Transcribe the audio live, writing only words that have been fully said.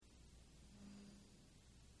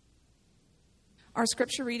Our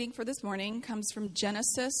scripture reading for this morning comes from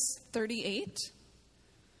Genesis 38.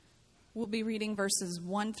 We'll be reading verses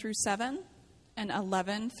 1 through 7 and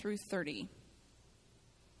 11 through 30.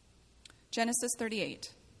 Genesis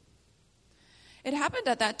 38. It happened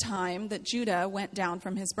at that time that Judah went down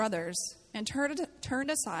from his brothers and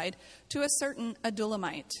turned aside to a certain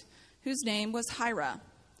Adullamite, whose name was Hira.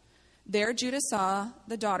 There Judah saw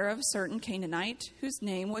the daughter of a certain Canaanite, whose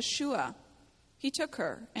name was Shua. He took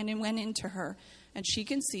her and went into her, and she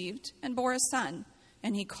conceived and bore a son,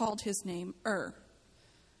 and he called his name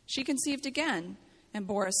She conceived again and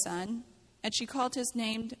bore a son, and she called his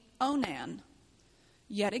name Onan.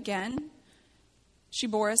 Yet again she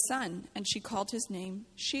bore a son, and she called his name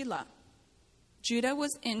Shelah. Judah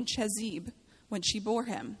was in Chezib when she bore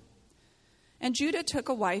him. And Judah took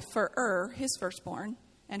a wife for his firstborn,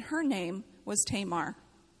 and her name was Tamar.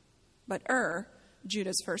 But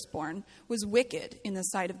Judah's firstborn, was wicked in the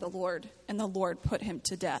sight of the Lord, and the Lord put him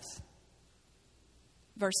to death.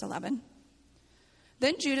 Verse 11.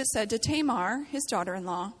 Then Judah said to Tamar, his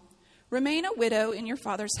daughter-in-law, "Remain a widow in your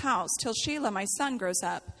father's house till Shelah my son grows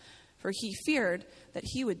up," for he feared that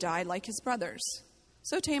he would die like his brothers.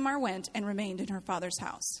 So Tamar went and remained in her father's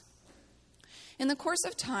house. In the course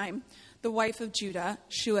of time, the wife of Judah,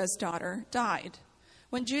 Shua's daughter, died.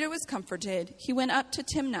 When Judah was comforted, he went up to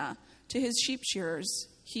Timnah, to his sheep shearers,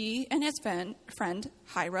 he and his friend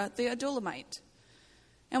Hira the Adullamite.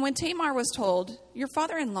 And when Tamar was told, "Your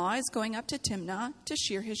father-in-law is going up to Timnah to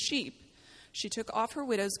shear his sheep," she took off her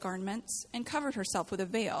widow's garments and covered herself with a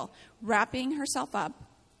veil, wrapping herself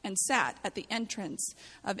up, and sat at the entrance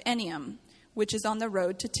of Enaim, which is on the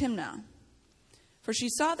road to Timnah. For she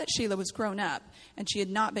saw that Shelah was grown up, and she had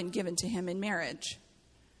not been given to him in marriage.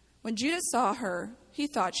 When Judah saw her, he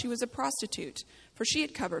thought she was a prostitute, for she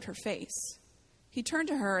had covered her face. He turned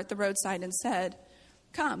to her at the roadside and said,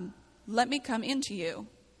 "Come, let me come in to you,"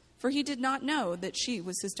 for he did not know that she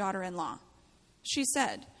was his daughter-in-law. She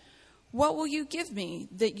said, "What will you give me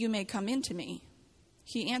that you may come in to me?"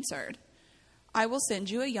 He answered, "I will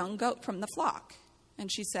send you a young goat from the flock."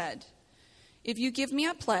 And she said, "If you give me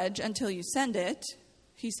a pledge until you send it."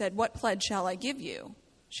 He said, "What pledge shall I give you?"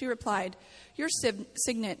 She replied, "Your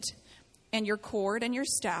signet and your cord and your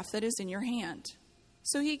staff that is in your hand."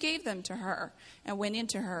 So he gave them to her and went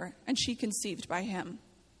into her, and she conceived by him.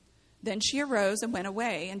 Then she arose and went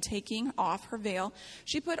away, and taking off her veil,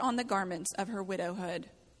 she put on the garments of her widowhood.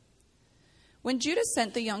 When Judah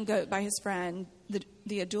sent the young goat by his friend, the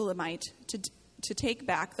Adullamite, to take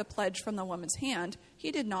back the pledge from the woman's hand,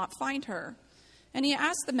 he did not find her. And he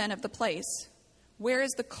asked the men of the place, "Where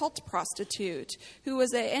is the cult prostitute who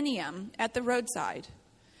was at Enaim at the roadside?"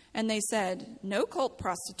 And they said, "No cult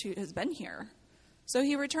prostitute has been here." So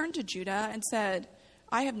he returned to Judah and said,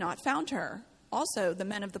 "I have not found her." Also the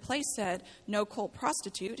men of the place said, "No cult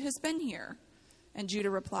prostitute has been here." And Judah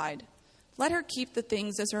replied, "Let her keep the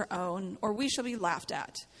things as her own, or we shall be laughed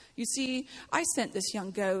at. You see, I sent this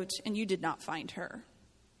young goat, and you did not find her."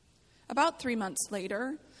 About 3 months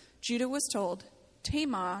later, Judah was told,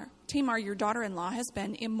 Tamar, your daughter-in-law, has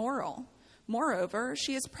been immoral. Moreover,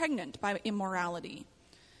 she is pregnant by immorality."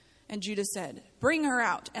 And Judah said, "Bring her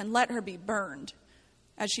out and let her be burned."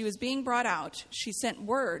 As she was being brought out, she sent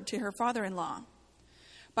word to her father-in-law,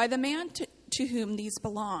 "By the man to whom these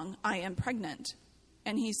belong, I am pregnant."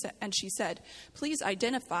 And she said, "Please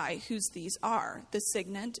identify whose these are, the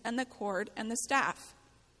signet and the cord and the staff."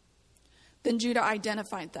 Then Judah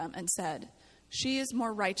identified them and said, "She is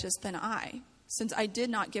more righteous than I, since I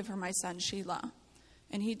did not give her my son Shelah."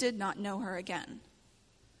 And he did not know her again.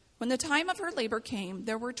 When the time of her labor came,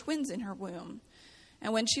 there were twins in her womb.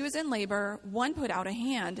 And when she was in labor, one put out a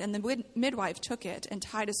hand, and the midwife took it and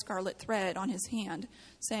tied a scarlet thread on his hand,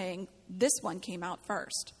 saying, "This one came out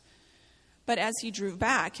first." But as he drew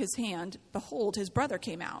back his hand, behold, his brother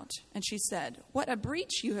came out. And she said, "What a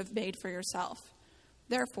breach you have made for yourself."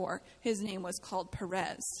 Therefore his name was called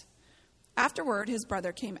Perez. Afterward his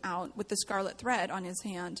brother came out with the scarlet thread on his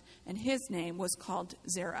hand, and his name was called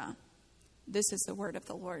Zerah. This is the word of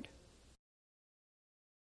the Lord.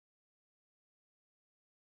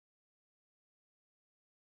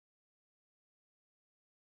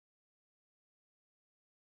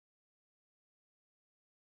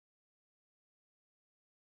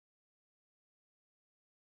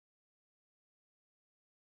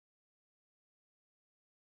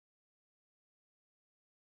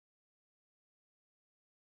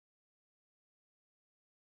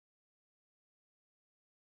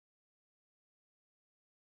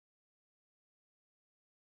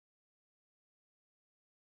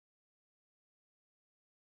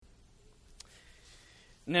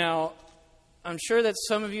 Now, I'm sure that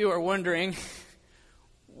some of you are wondering,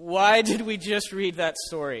 why did we just read that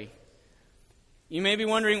story? You may be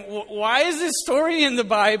wondering, why is this story in the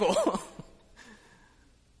Bible?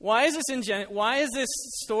 Why is this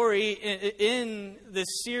story in this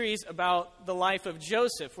series about the life of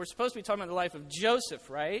Joseph? We're supposed to be talking about the life of Joseph,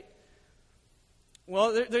 right?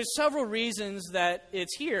 Well, there's several reasons that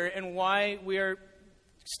it's here and why we are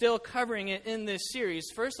still covering it in this series.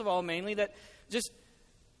 First of all, mainly that just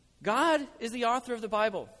God is the author of the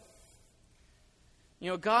Bible.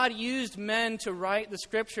 God used men to write the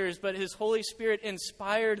Scriptures, but His Holy Spirit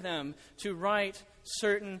inspired them to write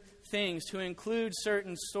certain things, to include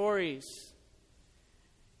certain stories.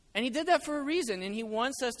 And He did that for a reason, and He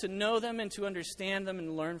wants us to know them and to understand them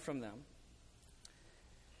and learn from them.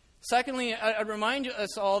 Secondly, I'd remind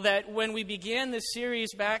us all that when we began this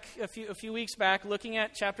series back a few weeks back, looking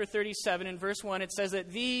at chapter 37 in verse 1, it says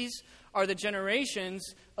that these are the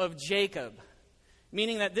generations of Jacob.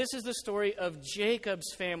 Meaning that this is the story of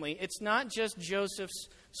Jacob's family. It's not just Joseph's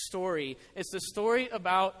story. It's the story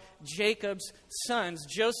about Jacob's sons.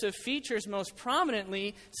 Joseph features most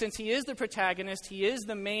prominently since he is the protagonist. He is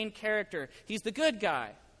the main character. He's the good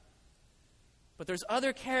guy. But there's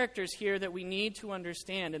other characters here that we need to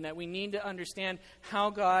understand, and that we need to understand how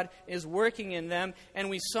God is working in them. And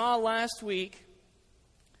we saw last week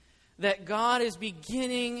that God is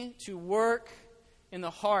beginning to work in the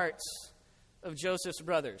hearts of Joseph's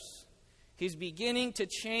brothers. He's beginning to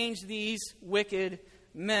change these wicked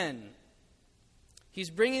men.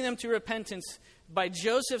 He's bringing them to repentance. By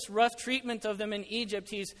Joseph's rough treatment of them in Egypt,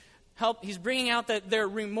 he's bringing out that their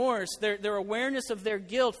remorse, their awareness of their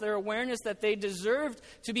guilt, their awareness that they deserved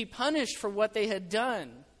to be punished for what they had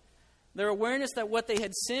done. Their awareness that what they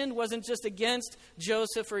had sinned wasn't just against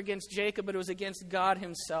Joseph or against Jacob, but it was against God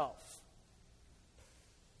Himself.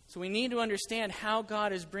 So we need to understand how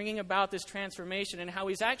God is bringing about this transformation and how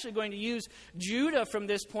He's actually going to use Judah from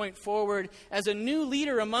this point forward as a new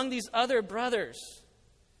leader among these other brothers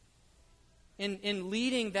in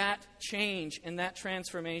leading that change and that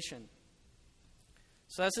transformation.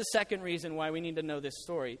 So that's the second reason why we need to know this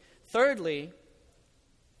story. Thirdly,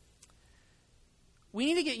 we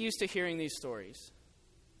need to get used to hearing these stories.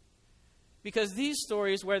 Because these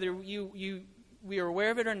stories, whether we are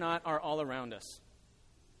aware of it or not, are all around us.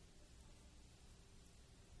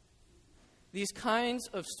 These kinds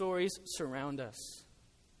of stories surround us.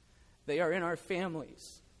 They are in our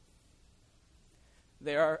families.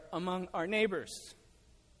 They are among our neighbors,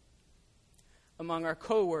 among our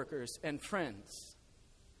coworkers and friends,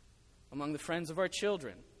 among the friends of our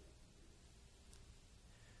children.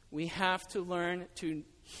 We have to learn to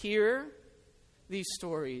hear these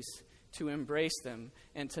stories, to embrace them,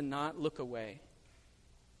 and to not look away.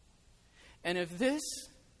 And if this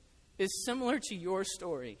is similar to your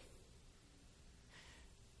story,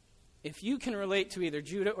 if you can relate to either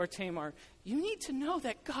Judah or Tamar, you need to know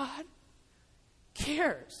that God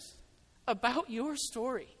cares about your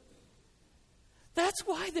story. That's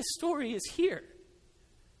why this story is here.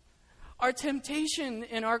 Our temptation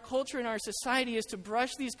in our culture and our society is to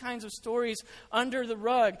brush these kinds of stories under the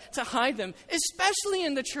rug, to hide them, especially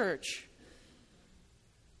in the church.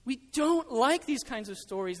 We don't like these kinds of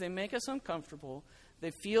stories. They make us uncomfortable. They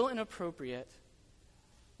feel inappropriate.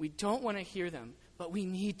 We don't want to hear them, but we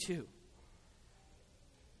need to.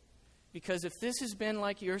 Because if this has been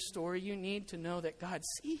like your story, you need to know that God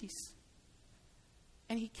sees.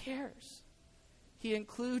 And He cares. He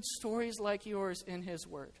includes stories like yours in His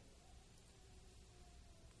Word.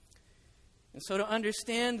 And so to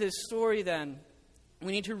understand this story then,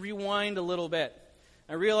 we need to rewind a little bit.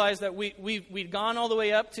 I realize that we've gone all the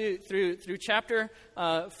way up through chapter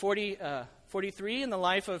 43 in the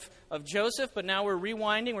life of Joseph, but now we're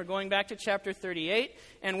rewinding. We're going back to chapter 38.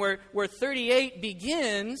 And where 38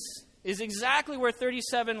 begins is exactly where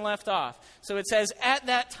 37 left off. So it says, at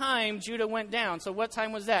that time, Judah went down. So what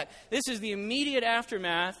time was that? This is the immediate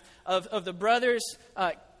aftermath of the brothers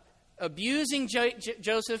abusing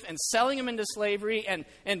Joseph and selling him into slavery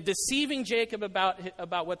and deceiving Jacob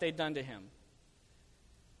about what they'd done to him.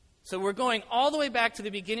 So we're going all the way back to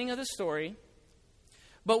the beginning of the story.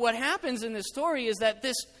 But what happens in this story is that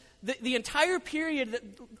the entire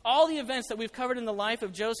period, all the events that we've covered in the life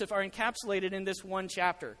of Joseph are encapsulated in this one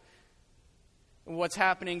chapter. What's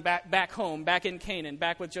happening back home, back in Canaan,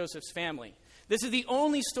 back with Joseph's family. This is the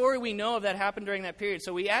only story we know of that happened during that period.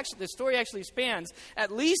 So the story actually spans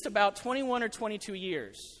at least about 21 or 22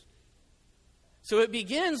 years. So it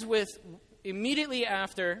begins with immediately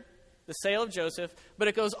after the sale of Joseph, but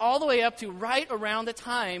it goes all the way up to right around the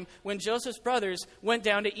time when Joseph's brothers went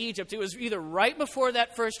down to Egypt. It was either right before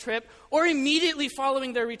that first trip or immediately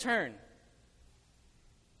following their return.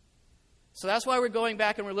 So that's why we're going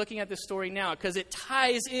back and we're looking at this story now, because it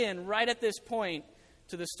ties in right at this point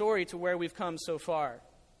to the story, to where we've come so far.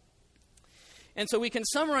 And so we can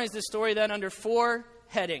summarize this story then under 4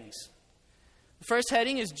 headings. The first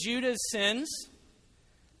heading is Judah's sins.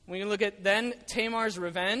 We can look at then Tamar's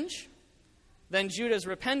revenge, then Judah's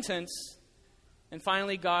repentance, and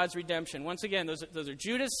finally God's redemption. Once again, those are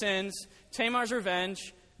Judah's sins, Tamar's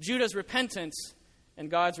revenge, Judah's repentance, and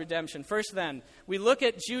God's redemption. First then, we look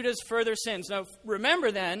at Judah's further sins. Now remember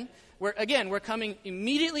then, we're coming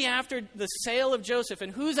immediately after the sale of Joseph,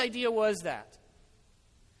 and whose idea was that?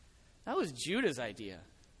 That was Judah's idea.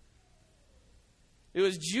 It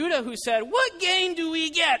was Judah who said, what gain do we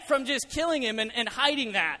get from just killing him and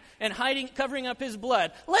hiding that, and covering up his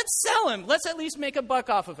blood? Let's sell him. Let's at least make a buck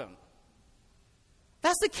off of him.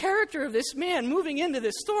 That's the character of this man moving into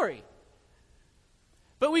this story.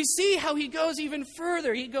 But we see how he goes even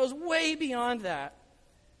further. He goes way beyond that.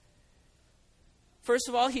 First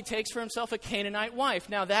of all, he takes for himself a Canaanite wife.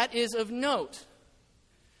 Now that is of note,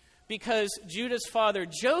 because Judah's father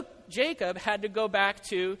Jacob had to go back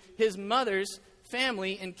to his mother's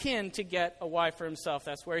family and kin to get a wife for himself.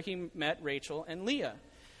 That's where he met Rachel and Leah.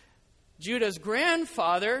 Judah's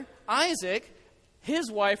grandfather, Isaac,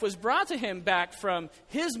 his wife was brought to him back from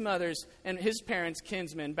his mother's and his parents'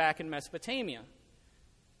 kinsmen back in Mesopotamia.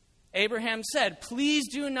 Abraham said, please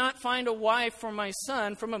do not find a wife for my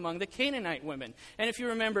son from among the Canaanite women. And if you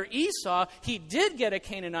remember Esau, he did get a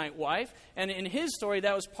Canaanite wife, and in his story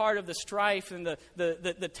that was part of the strife and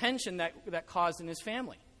the tension that caused in his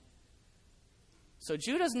family. So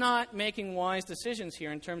Judah's not making wise decisions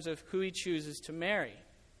here in terms of who he chooses to marry.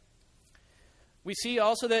 We see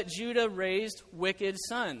also that Judah raised wicked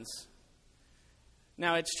sons.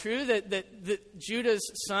 Now it's true that Judah's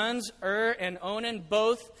sons, and Onan,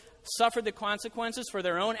 both suffered the consequences for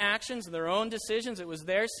their own actions and their own decisions. It was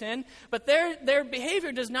their sin. But their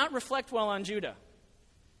behavior does not reflect well on Judah.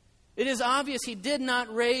 It is obvious he did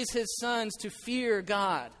not raise his sons to fear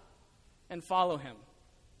God and follow him.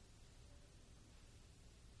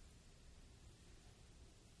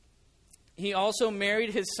 He also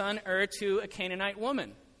married his son to a Canaanite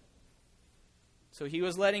woman. So he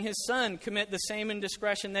was letting his son commit the same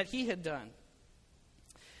indiscretion that he had done.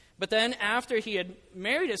 But then after he had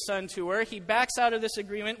married his son to her, he backs out of this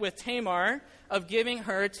agreement with Tamar of giving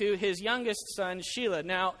her to his youngest son, Shelah.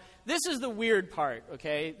 Now, this is the weird part,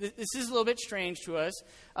 okay? This is a little bit strange to us.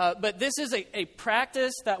 But this is a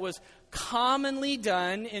practice that was commonly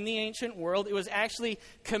done in the ancient world. It was actually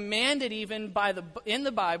commanded even in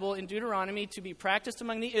the Bible, in Deuteronomy, to be practiced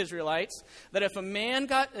among the Israelites, that if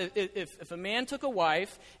a man took a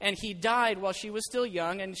wife and he died while she was still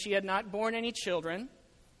young and she had not borne any children,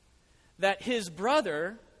 that his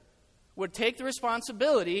brother would take the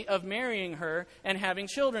responsibility of marrying her and having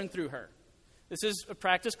children through her. This is a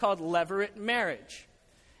practice called levirate marriage.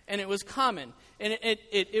 And it was common. And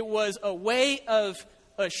it was a way of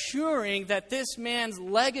assuring that this man's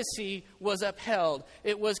legacy was upheld.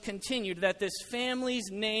 It was continued, that this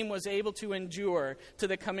family's name was able to endure to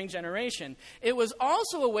the coming generation. It was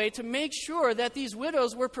also a way to make sure that these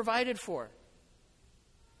widows were provided for.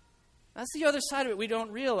 That's the other side of it. We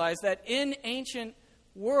don't realize that in ancient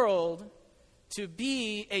world, to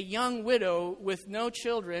be a young widow with no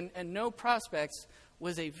children and no prospects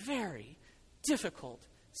was a very difficult,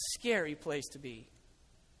 scary place to be.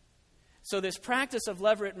 So this practice of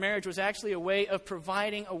levirate marriage was actually a way of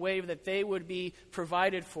providing a way that they would be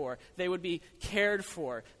provided for. They would be cared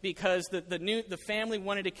for, because the family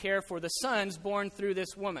wanted to care for the sons born through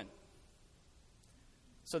this woman.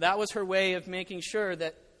 So that was her way of making sure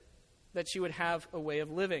that she would have a way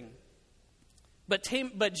of living.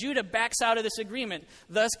 But Judah backs out of this agreement,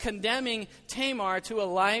 thus condemning Tamar to a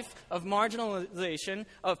life of marginalization,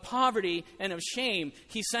 of poverty, and of shame.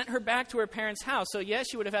 He sent her back to her parents' house. So yes,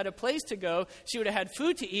 she would have had a place to go, she would have had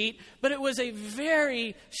food to eat, but it was a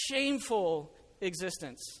very shameful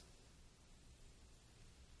existence.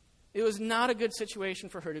 It was not a good situation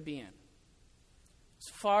for her to be in. It's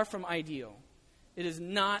far from ideal. It is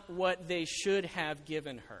not what they should have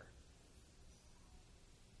given her.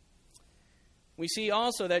 We see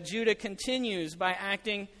also that Judah continues by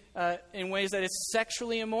acting in ways that is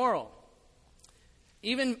sexually immoral,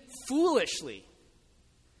 even foolishly.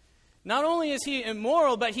 Not only is he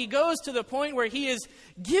immoral, but he goes to the point where he is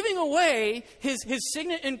giving away his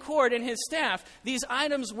signet and cord and his staff. These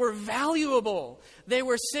items were valuable. They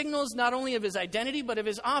were signals not only of his identity, but of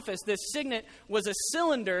his office. This signet was a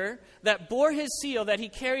cylinder that bore his seal that he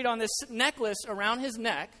carried on this necklace around his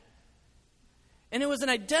neck. And it was an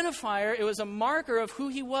identifier, it was a marker of who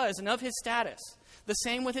he was and of his status. The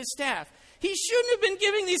same with his staff. He shouldn't have been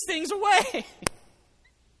giving these things away.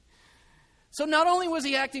 So not only was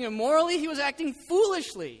he acting immorally, he was acting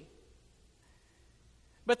foolishly.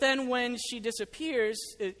 But then when she disappears,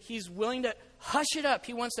 he's willing to hush it up.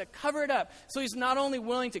 He wants to cover it up. So he's not only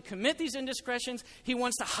willing to commit these indiscretions, he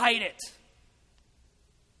wants to hide it.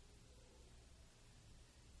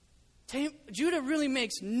 Judah really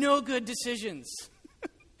makes no good decisions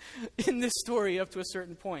in this story up to a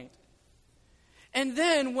certain point. And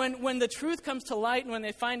then when the truth comes to light and when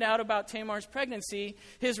they find out about Tamar's pregnancy,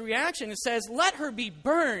 his reaction says, let her be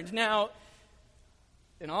burned. Now,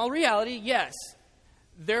 in all reality, yes,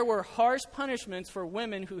 there were harsh punishments for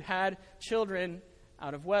women who had children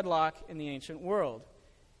out of wedlock in the ancient world.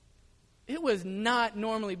 It was not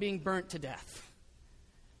normally being burnt to death.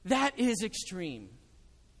 That is extreme.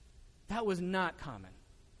 That was not common.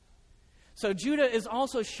 So Judah is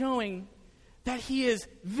also showing that he is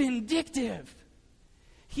vindictive.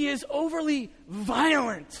 He is overly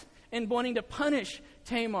violent in wanting to punish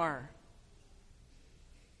Tamar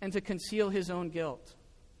and to conceal his own guilt.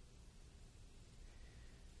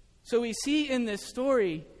 So we see in this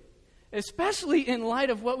story, especially in light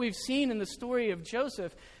of what we've seen in the story of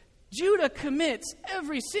Joseph, Judah commits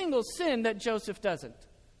every single sin that Joseph doesn't.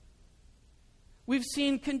 We've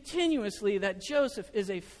seen continuously that Joseph is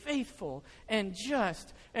a faithful and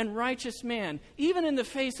just and righteous man, even in the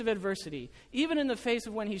face of adversity, even in the face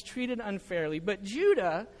of when he's treated unfairly. But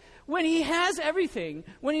Judah, when he has everything,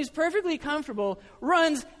 when he's perfectly comfortable,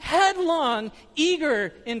 runs headlong,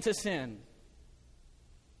 eager into sin.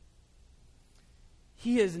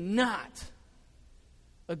 He is not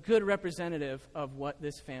a good representative of what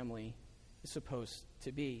this family is supposed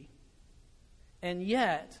to be. And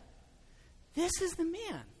yet, this is the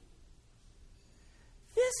man.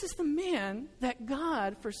 This is the man that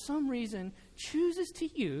God, for some reason, chooses to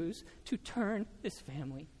use to turn this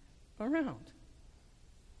family around.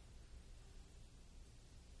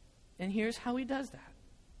 And here's how he does that.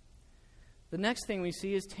 The next thing we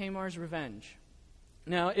see is Tamar's revenge.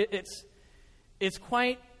 Now, it's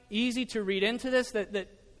quite easy to read into this that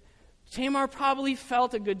Tamar probably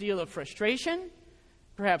felt a good deal of frustration,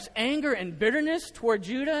 perhaps anger and bitterness toward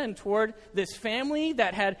Judah and toward this family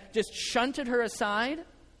that had just shunted her aside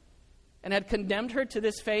and had condemned her to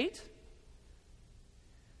this fate.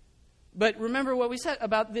 But remember what we said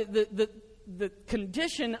about the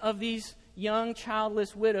condition of these young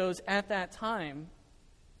childless widows at that time.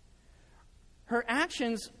 Her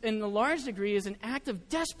actions, in a large degree, is an act of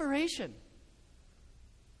desperation.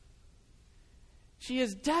 She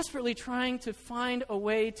is desperately trying to find a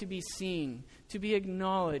way to be seen, to be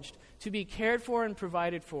acknowledged, to be cared for and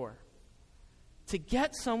provided for, to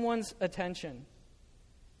get someone's attention.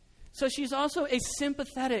 So she's also a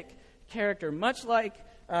sympathetic character, much like,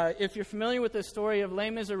 if you're familiar with the story of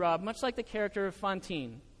Les Miserables, much like the character of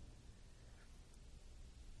Fantine.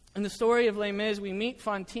 In the story of Les Mis, we meet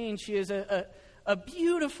Fantine. She is a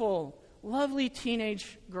beautiful, lovely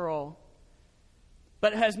teenage girl,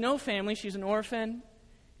 but has no family. She's an orphan,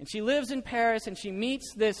 and she lives in Paris, and she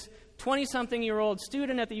meets this 20-something-year-old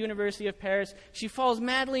student at the University of Paris. She falls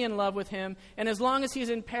madly in love with him, and as long as he's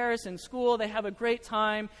in Paris in school, they have a great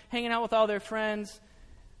time hanging out with all their friends.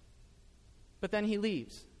 But then he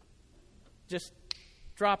leaves, just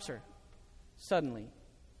drops her suddenly.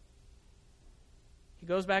 He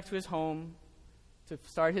goes back to his home to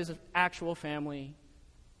start his actual family,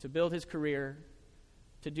 to build his career,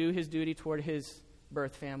 to do his duty toward his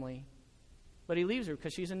birth family. But he leaves her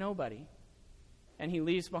because she's a nobody. And he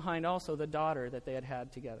leaves behind also the daughter that they had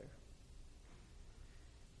had together.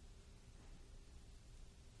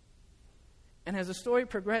 And as the story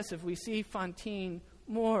progresses, we see Fantine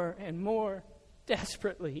more and more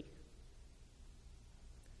desperately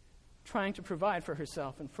trying to provide for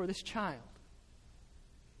herself and for this child.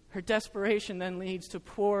 Her desperation then leads to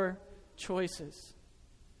poor choices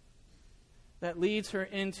that leads her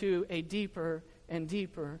into a deeper and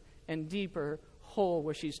deeper and deeper hole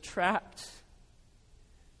where she's trapped,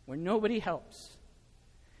 where nobody helps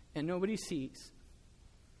and nobody sees.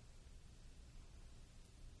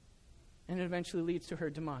 And it eventually leads to her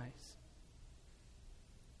demise.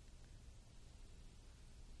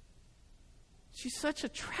 She's such a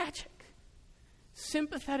tragic,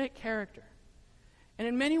 sympathetic character. And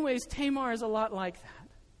in many ways, Tamar is a lot like that.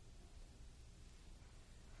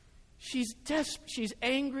 She's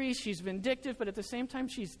angry, she's vindictive, but at the same time,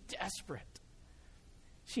 she's desperate.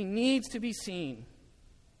 She needs to be seen.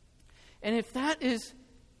 And if that is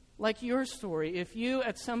like your story, if you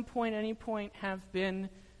at some point, any point, have been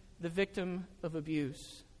the victim of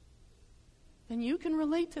abuse, then you can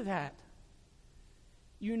relate to that.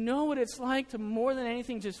 You know what it's like to, more than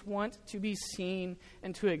anything, just want to be seen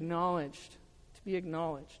and to be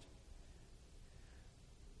acknowledged.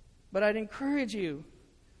 But I'd encourage you,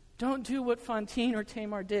 don't do what Fantine or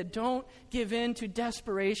Tamar did. Don't give in to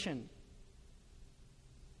desperation.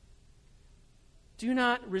 Do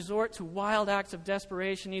not resort to wild acts of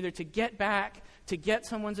desperation, either to get back, to get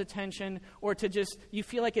someone's attention, or to just, you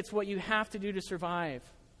feel like it's what you have to do to survive.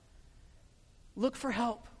 Look for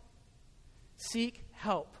help. Seek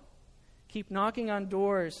help. Keep knocking on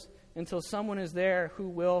doors until someone is there who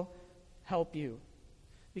will help you.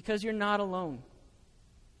 Because you're not alone.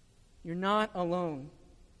 You're not alone.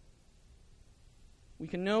 We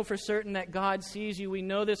can know for certain that God sees you. We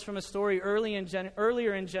know this from a story earlier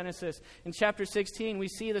in Genesis. In chapter 16, we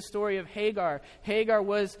see the story of Hagar. Hagar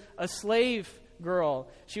was a slave girl.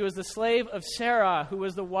 She was the slave of Sarah, who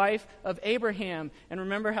was the wife of Abraham. And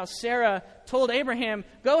remember how Sarah told Abraham,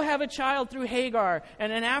 go have a child through Hagar.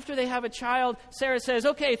 And then after they have a child, Sarah says,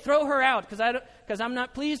 okay, throw her out because I'm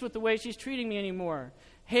not pleased with the way she's treating me anymore.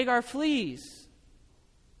 Hagar flees.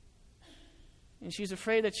 And she's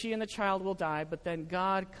afraid that she and the child will die, but then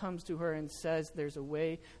God comes to her and says, there's a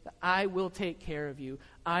way that I will take care of you.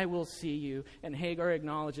 I will see you. And Hagar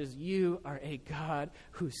acknowledges, you are a God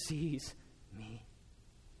who sees me.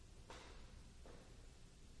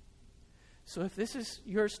 So if this is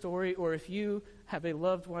your story, or if you have a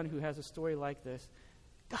loved one who has a story like this,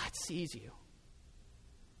 God sees you.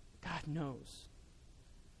 God knows.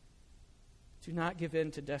 Do not give in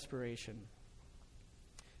to desperation.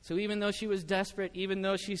 So even though she was desperate, even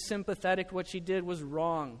though she's sympathetic, what she did was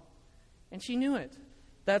wrong. And she knew it.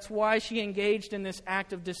 That's why she engaged in this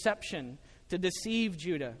act of deception, to deceive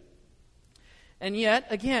Judah. And yet,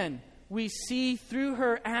 again, we see through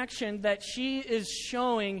her action that she is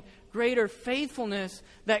showing greater faithfulness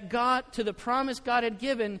that God, to the promise God had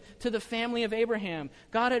given to the family of Abraham.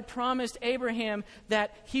 God had promised Abraham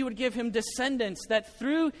that he would give him descendants, that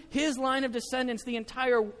through his line of descendants the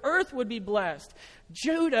entire earth would be blessed.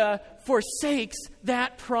 Judah forsakes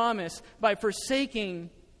that promise by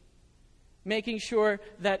making sure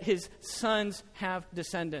that his sons have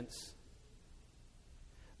descendants.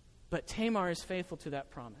 But Tamar is faithful to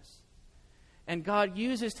that promise. And God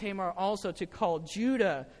uses Tamar also to call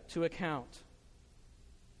Judah to account.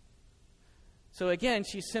 So again,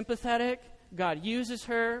 she's sympathetic. God uses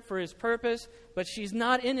her for his purpose, but she's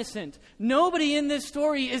not innocent. Nobody in this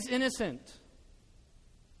story is innocent.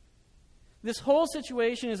 This whole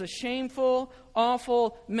situation is a shameful,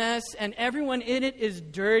 awful mess, and everyone in it is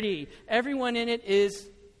dirty. Everyone in it is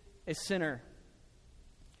a sinner.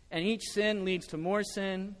 And each sin leads to more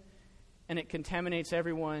sin, and it contaminates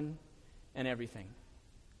everyone and everything.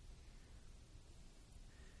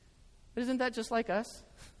 But isn't that just like us?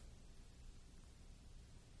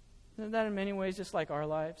 Isn't that in many ways just like our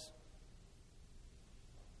lives?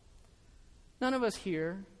 None of us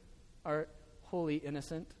here are wholly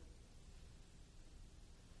innocent.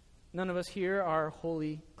 None of us here are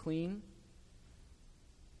wholly clean.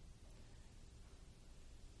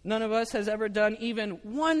 None of us has ever done even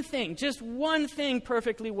one thing, just one thing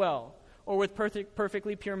perfectly well, or with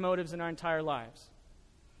perfectly pure motives in our entire lives.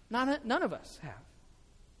 None of us have.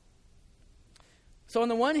 So on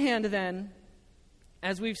the one hand then,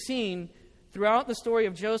 as we've seen throughout the story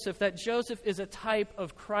of Joseph, that Joseph is a type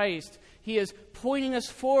of Christ. He is pointing us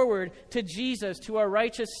forward to Jesus, to our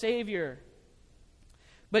righteous Savior.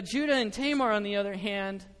 But Judah and Tamar, on the other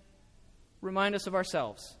hand, remind us of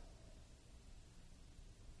ourselves.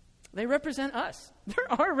 They represent us.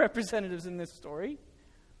 There are representatives in this story.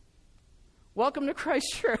 Welcome to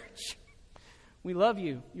Christ Church. We love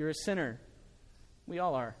you. You're a sinner. We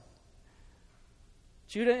all are.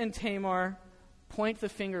 Judah and Tamar point the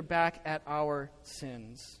finger back at our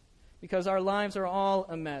sins, because our lives are all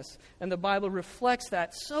a mess. And the Bible reflects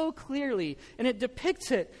that so clearly, and it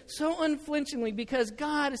depicts it so unflinchingly, because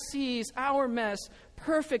God sees our mess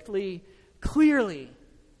perfectly, clearly.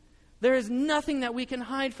 There is nothing that we can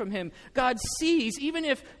hide from him. God sees, even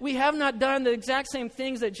if we have not done the exact same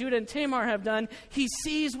things that Judah and Tamar have done, he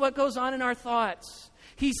sees what goes on in our thoughts.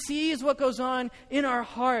 He sees what goes on in our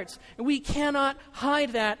hearts. And we cannot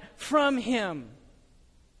hide that from him.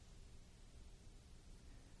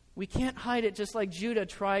 We can't hide it just like Judah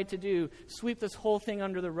tried to do, sweep this whole thing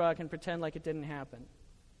under the rug and pretend like it didn't happen.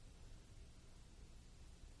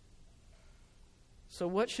 So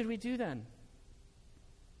what should we do then?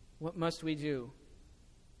 What must we do?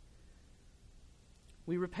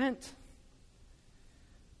 We repent.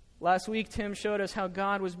 Last week, Tim showed us how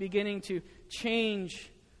God was beginning to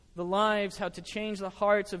change the lives, how to change the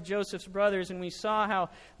hearts of Joseph's brothers, and we saw how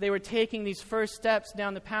they were taking these first steps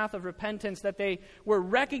down the path of repentance, that they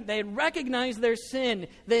had recognized their sin,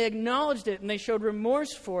 they acknowledged it, and they showed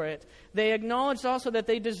remorse for it. They acknowledged also that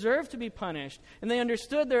they deserved to be punished, and they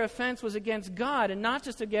understood their offense was against God and not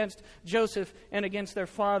just against Joseph and against their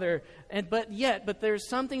father. But there's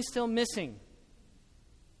something still missing.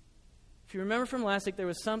 If you remember from last week, there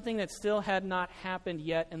was something that still had not happened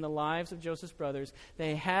yet in the lives of Joseph's brothers.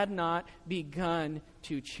 They had not begun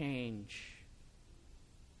to change.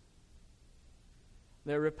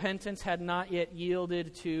 Their repentance had not yet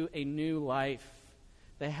yielded to a new life.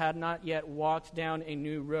 They had not yet walked down a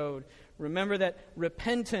new road. Remember that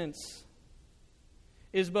repentance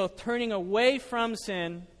is both turning away from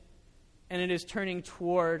sin and it is turning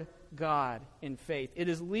toward God in faith. It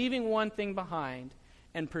is leaving one thing behind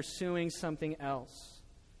and pursuing something else.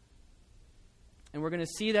 And we're going to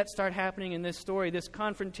see that start happening in this story. This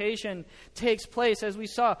confrontation takes place, as we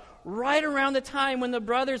saw, right around the time when the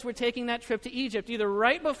brothers were taking that trip to Egypt, either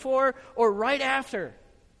right before or right after.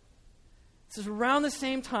 This is around the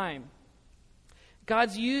same time.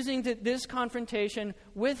 God's using this confrontation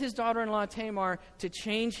with his daughter-in-law Tamar to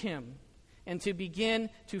change him and to begin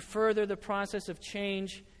to further the process of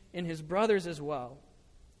change in his brothers as well.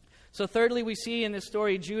 So thirdly, we see in this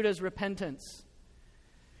story Judah's repentance.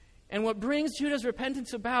 And what brings Judah's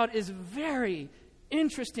repentance about is a very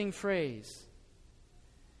interesting phrase.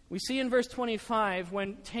 We see in verse 25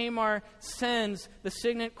 when Tamar sends the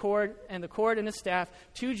signet cord and the staff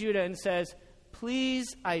to Judah and says,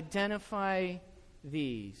 "Please identify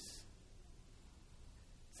these."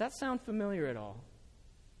 Does that sound familiar at all?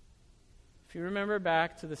 If you remember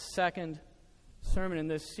back to the second sermon in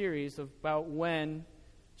this series about when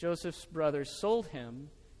Joseph's brothers sold him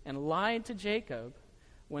and lied to Jacob,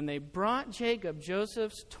 when they brought Jacob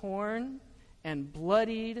Joseph's torn and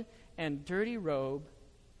bloodied and dirty robe,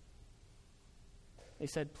 they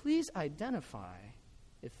said, "Please identify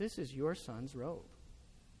if this is your son's robe."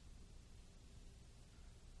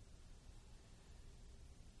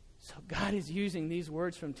 So God is using these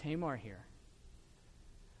words from Tamar here,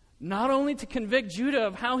 not only to convict Judah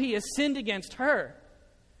of how he has sinned against her,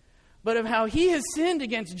 but of how he has sinned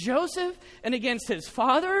against Joseph and against his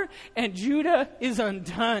father, and Judah is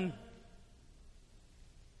undone.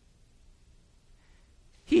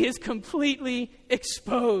 He is completely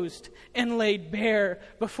exposed and laid bare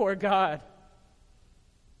before God.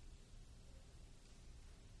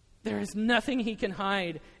 There is nothing he can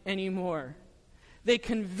hide anymore. They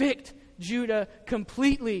convict Judah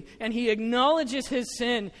completely, and he acknowledges his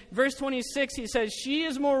sin. Verse 26, he says, "She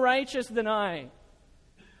is more righteous than I."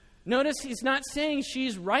 Notice he's not saying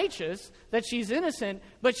she's righteous, that she's innocent,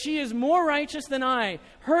 but she is more righteous than I.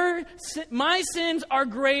 My sins are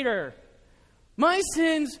greater. My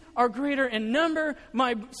sins are greater in number.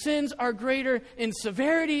 My sins are greater in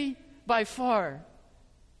severity by far.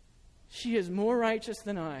 She is more righteous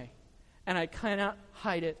than I, and I cannot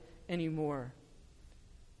hide it anymore.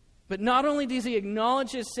 But not only does he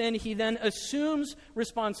acknowledge his sin, he then assumes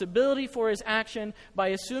responsibility for his action by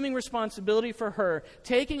assuming responsibility for her,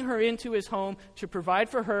 taking her into his home to provide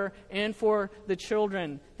for her and for the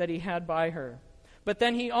children that he had by her. But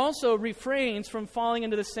then he also refrains from falling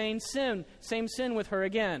into the same sin with her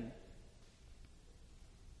again.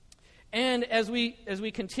 And as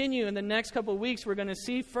we continue in the next couple of weeks, we're going to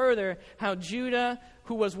see further how Judah,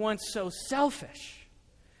 who was once so selfish,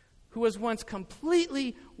 who was once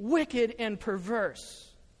completely wicked and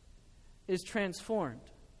perverse, is transformed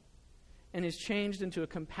and is changed into a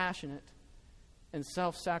compassionate and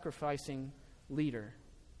self-sacrificing leader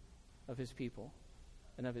of his people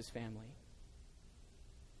and of his family.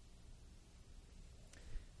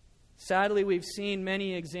 Sadly, we've seen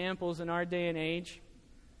many examples in our day and age,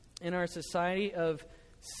 in our society, of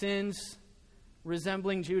sins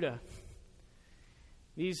resembling Judah.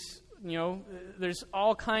 There's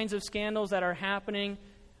all kinds of scandals that are happening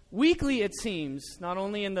weekly, it seems, not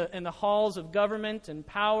only in the halls of government and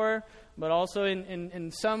power, but also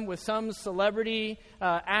with some celebrity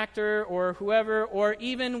actor or whoever, or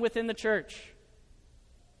even within the church.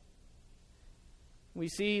 We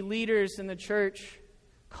see leaders in the church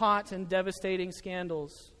caught in devastating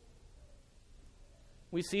scandals.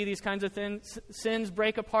 We see these kinds of sins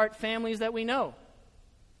break apart families that we know,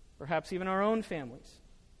 perhaps even our own families.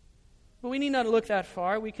 But we need not look that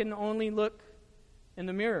far. We can only look in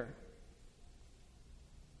the mirror.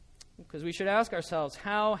 Because we should ask ourselves,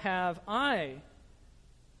 how have I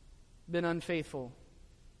been unfaithful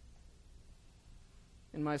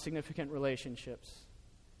in my significant relationships?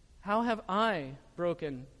 How have I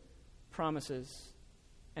broken promises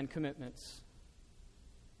and commitments?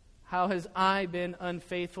 How has I been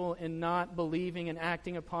unfaithful in not believing and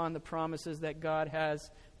acting upon the promises that God has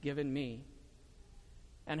given me?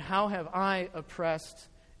 And how have I oppressed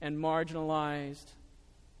and marginalized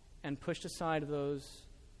and pushed aside those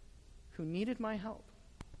who needed my help?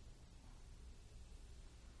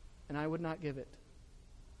 And I would not give it.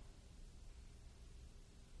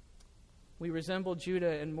 We resemble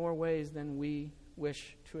Judah in more ways than we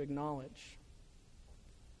wish to acknowledge.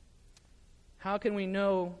 How can we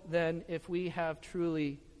know then if we have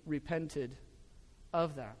truly repented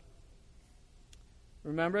of that?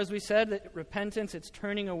 Remember, as we said, that repentance, it's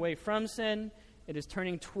turning away from sin. It is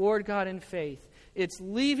turning toward God in faith. It's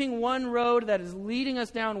leaving one road that is leading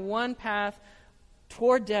us down one path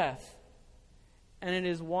toward death. And it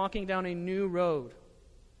is walking down a new road,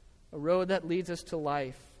 a road that leads us to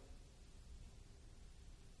life.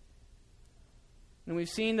 And we've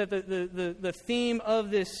seen that the theme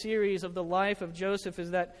of this series of the life of Joseph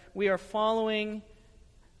is that we are following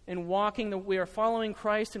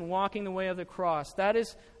Christ and walking the way of the cross. That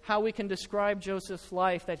is how we can describe Joseph's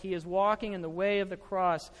life, that he is walking in the way of the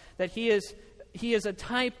cross, that he is a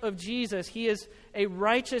type of Jesus. He is a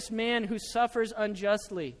righteous man who suffers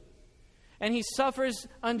unjustly. And he suffers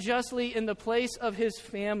unjustly in the place of his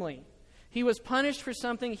family. He was punished for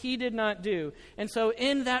something he did not do. And so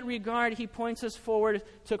in that regard, he points us forward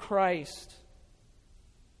to Christ.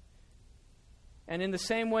 And in the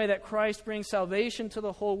same way that Christ brings salvation to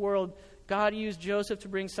the whole world, God used Joseph to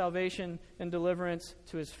bring salvation and deliverance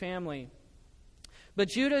to his family. But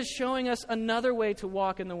Judah is showing us another way to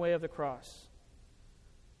walk in the way of the cross.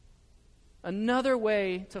 Another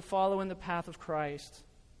way to follow in the path of Christ.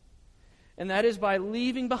 And that is by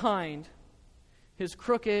leaving behind his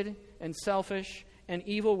crooked and selfish and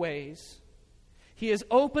evil ways. He is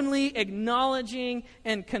openly acknowledging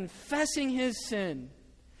and confessing his sin.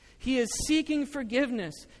 He is seeking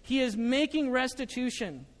forgiveness. He is making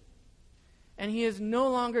restitution. And he is no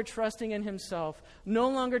longer trusting in himself, no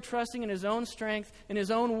longer trusting in his own strength, in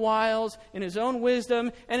his own wiles, in his own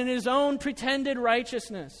wisdom, and in his own pretended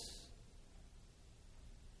righteousness.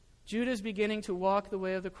 Judah is beginning to walk the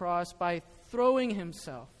way of the cross by throwing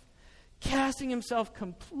himself, casting himself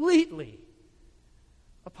completely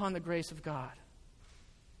upon the grace of God.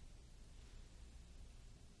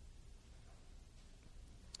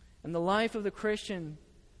 And the life of the Christian,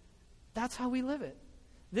 that's how we live it.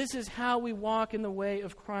 This is how we walk in the way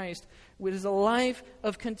of Christ. It is a life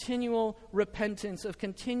of continual repentance, of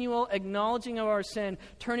continual acknowledging of our sin,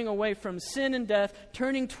 turning away from sin and death,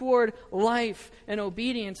 turning toward life and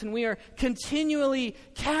obedience. And we are continually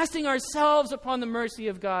casting ourselves upon the mercy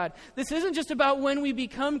of God. This isn't just about when we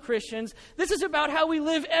become Christians. This is about how we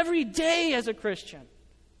live every day as a Christian.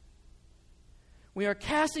 We are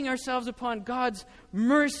casting ourselves upon God's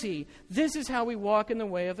mercy. This is how we walk in the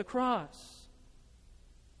way of the cross.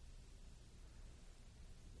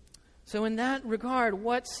 So in that regard,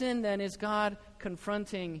 what sin then is God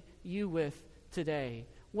confronting you with today?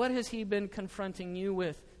 What has he been confronting you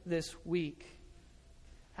with this week?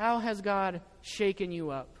 How has God shaken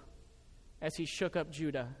you up as he shook up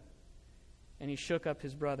Judah and he shook up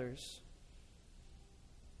his brothers?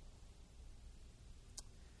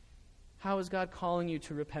 How is God calling you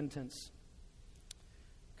to repentance?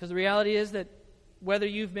 Because the reality is that whether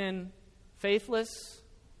you've been faithless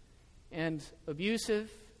and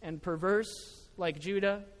abusive and perverse like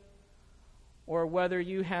Judah, or whether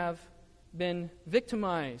you have been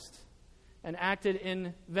victimized and acted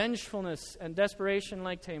in vengefulness and desperation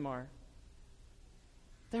like Tamar,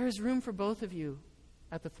 there is room for both of you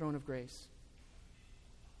at the throne of grace.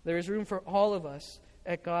 There is room for all of us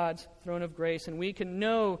at God's throne of grace, and we can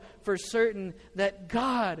know for certain that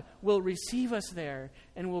God will receive us there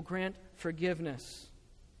and will grant forgiveness.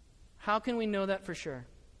 How can we know that for sure?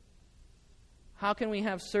 How can we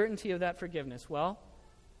have certainty of that forgiveness? Well,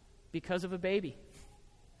 because of a baby.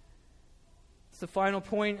 It's the final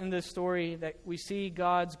point in this story that we see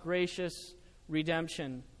God's gracious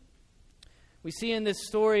redemption. We see in this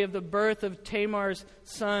story of the birth of Tamar's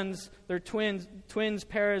sons, their twins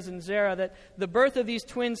Perez and Zerah, that the birth of these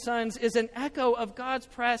twin sons is an echo of God's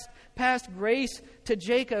past grace to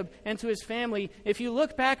Jacob and to his family. If you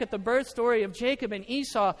look back at the birth story of Jacob and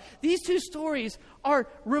Esau, these two stories are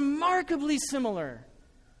remarkably similar.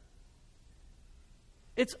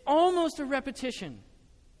 It's almost a repetition.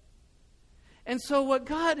 And so what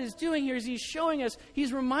God is doing here is he's showing us,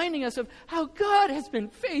 he's reminding us of how God has been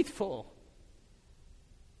faithful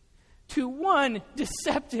to one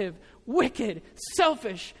deceptive, wicked,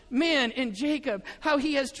 selfish man in Jacob, how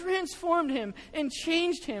he has transformed him and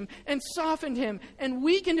changed him and softened him and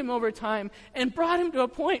weakened him over time and brought him to a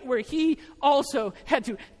point where he also had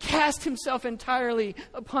to cast himself entirely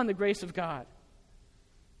upon the grace of God.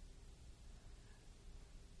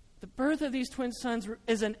 The birth of these twin sons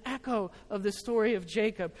is an echo of the story of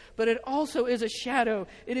Jacob, but it also is a shadow.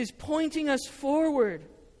 It is pointing us forward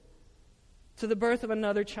to the birth of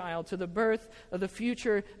another child, to the birth of the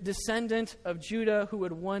future descendant of Judah who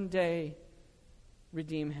would one day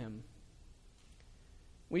redeem him.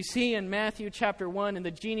 We see in Matthew chapter 1, in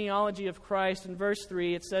the genealogy of Christ, in verse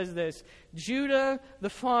 3, it says this: Judah,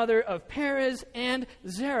 the father of Perez and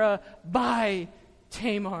Zerah by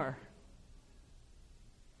Tamar.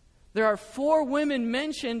 There are 4 women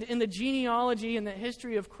mentioned in the genealogy in the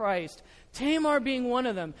history of Christ, Tamar being one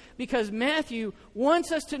of them, because Matthew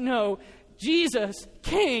wants us to know Jesus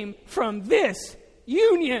came from this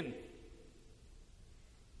union.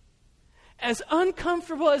 As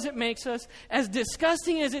uncomfortable as it makes us, as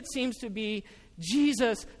disgusting as it seems to be,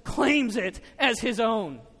 Jesus claims it as his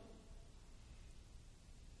own.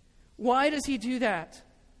 Why does he do that?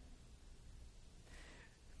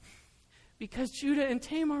 Because Judah and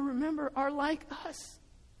Tamar, remember, are like us.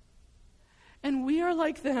 And we are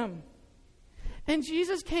like them. And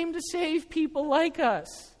Jesus came to save people like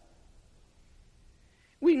us.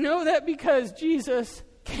 We know that because Jesus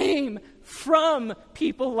came from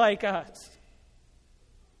people like us.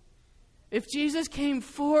 If Jesus came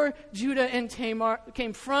for Judah and Tamar,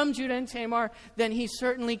 came from Judah and Tamar, then he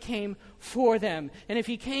certainly came for them. And if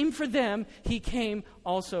he came for them, he came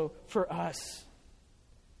also for us.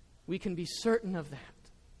 We can be certain of that.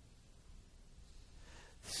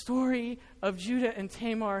 The story of Judah and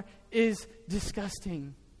Tamar is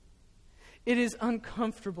disgusting. It is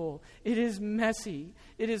uncomfortable. It is messy.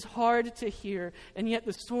 It is hard to hear. And yet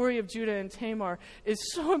the story of Judah and Tamar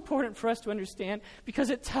is so important for us to understand because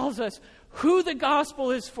it tells us who the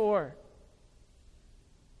gospel is for.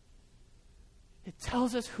 It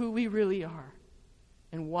tells us who we really are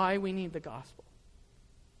and why we need the gospel.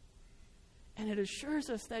 And it assures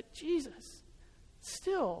us that Jesus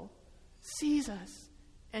still sees us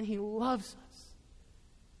and he loves us,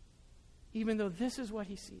 even though this is what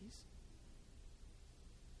he sees.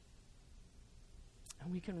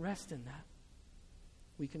 And we can rest in that.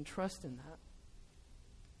 We can trust in that.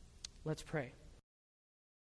 Let's pray.